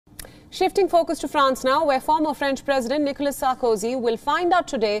Shifting focus to France now, where former French President Nicolas Sarkozy will find out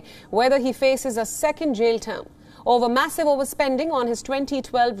today whether he faces a second jail term over massive overspending on his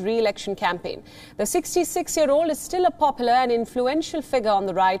 2012 re-election campaign. The 66-year-old is still a popular and influential figure on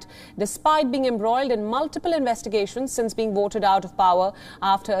the right, despite being embroiled in multiple investigations since being voted out of power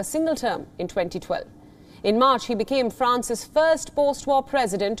after a single term in 2012. In March, he became France's first post-war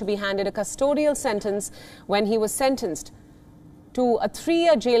president to be handed a custodial sentence when he was sentenced to a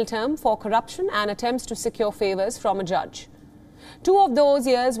 3-year jail term for corruption and attempts to secure favors from a judge. 2 of those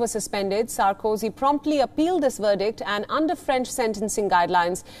years were suspended. Sarkozy promptly appealed this verdict, and under French sentencing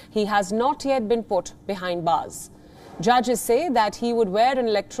guidelines, he has not yet been put behind bars. Judges say that he would wear an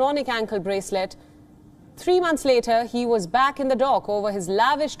electronic ankle bracelet. 3 months later, he was back in the dock over his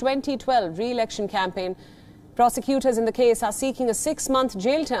lavish 2012 re-election campaign. Prosecutors in the case are seeking a 6-month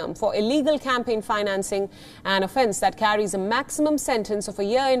jail term for illegal campaign financing, an offence that carries a maximum sentence of a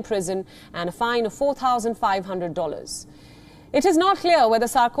year in prison and a fine of $4,500. It is not clear whether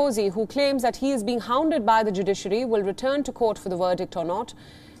Sarkozy, who claims that he is being hounded by the judiciary, will return to court for the verdict or not.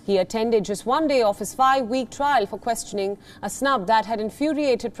 He attended just 1 day of his 5-week trial for questioning, a snub that had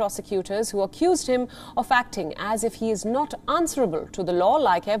infuriated prosecutors who accused him of acting as if he is not answerable to the law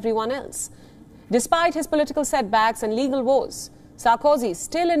like everyone else. Despite his political setbacks and legal woes, Sarkozy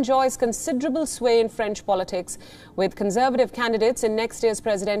still enjoys considerable sway in French politics, with conservative candidates in next year's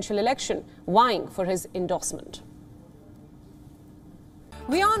presidential election vying for his endorsement.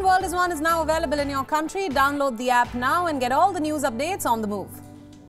 WION World is now available in your country. Download the app now and get all the news updates on the move.